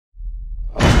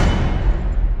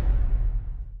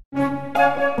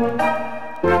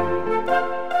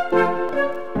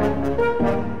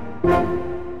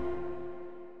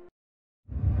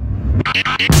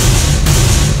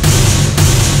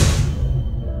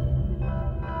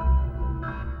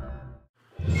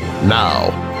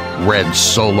Now, Red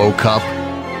Solo Cup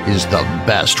is the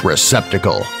best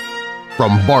receptacle.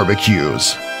 From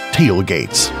barbecues,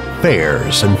 tailgates,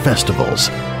 fairs, and festivals.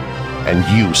 And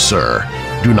you, sir,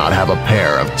 do not have a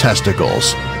pair of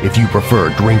testicles if you prefer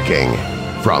drinking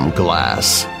from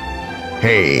glass.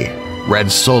 Hey,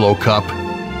 Red Solo Cup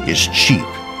is cheap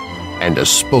and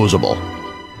disposable.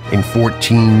 In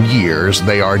 14 years,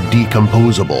 they are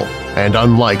decomposable, and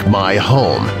unlike my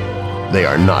home, they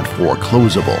are not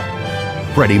foreclosable.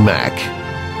 Freddie Mac,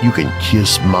 you can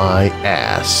kiss my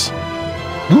ass.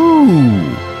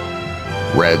 Woo!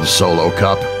 Red Solo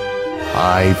Cup,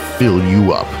 I fill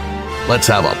you up. Let's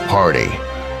have a party.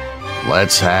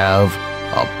 Let's have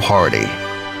a party.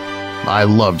 I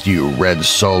loved you, Red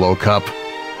Solo Cup.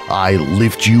 I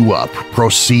lift you up.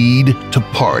 Proceed to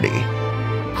party.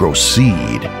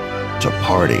 Proceed to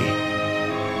party.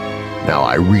 Now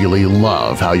I really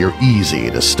love how you're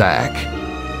easy to stack,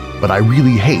 but I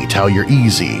really hate how you're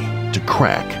easy to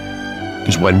crack.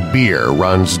 'Cause when beer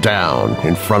runs down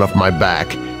in front of my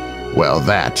back, well,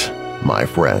 that, my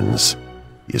friends,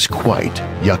 is quite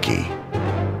yucky.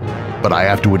 But I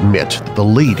have to admit that the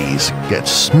ladies get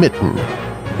smitten,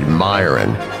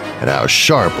 admiring at how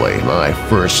sharply my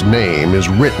first name is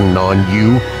written on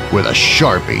you with a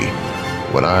Sharpie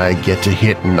when I get to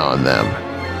hitting on them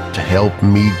to help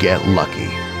me get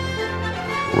lucky.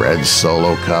 Red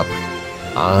Solo Cup,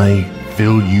 I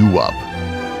fill you up.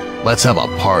 Let's have a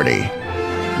party.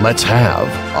 Let's have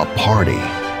a party.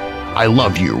 I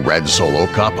love you, Red Solo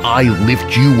Cup. I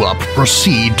lift you up.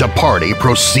 Proceed to party.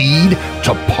 Proceed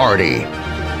to party.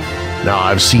 Now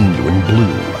I've seen you in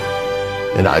blue,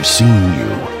 and I've seen you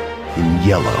in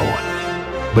yellow.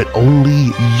 But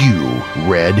only you,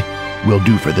 Red, will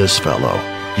do for this fellow.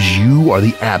 'Cause you are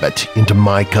the abbot into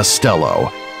my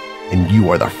Costello, and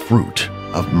you are the fruit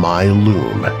of my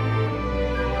loom.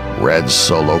 Red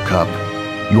Solo Cup,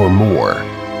 you're more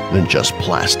than just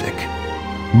plastic.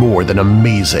 More than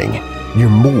amazing, you're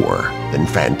more than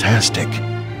fantastic.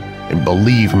 And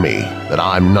believe me that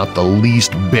I'm not the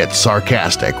least bit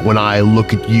sarcastic when I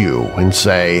look at you and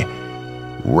say,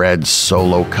 Red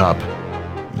Solo Cup,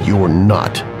 you're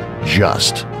not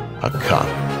just a cup.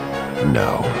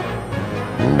 No.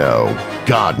 No,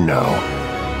 God no.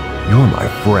 You're my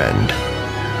friend.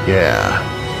 Yeah,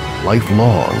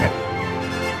 lifelong.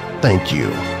 Thank you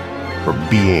for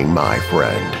being my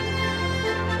friend.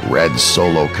 Red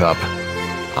Solo Cup,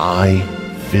 I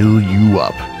fill you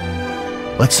up.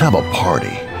 Let's have a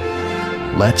party.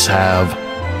 Let's have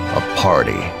a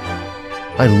party.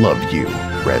 I love you,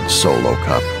 Red Solo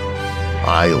Cup.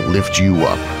 I lift you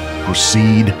up.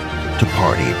 Proceed to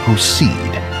party.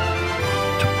 Proceed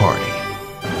to party.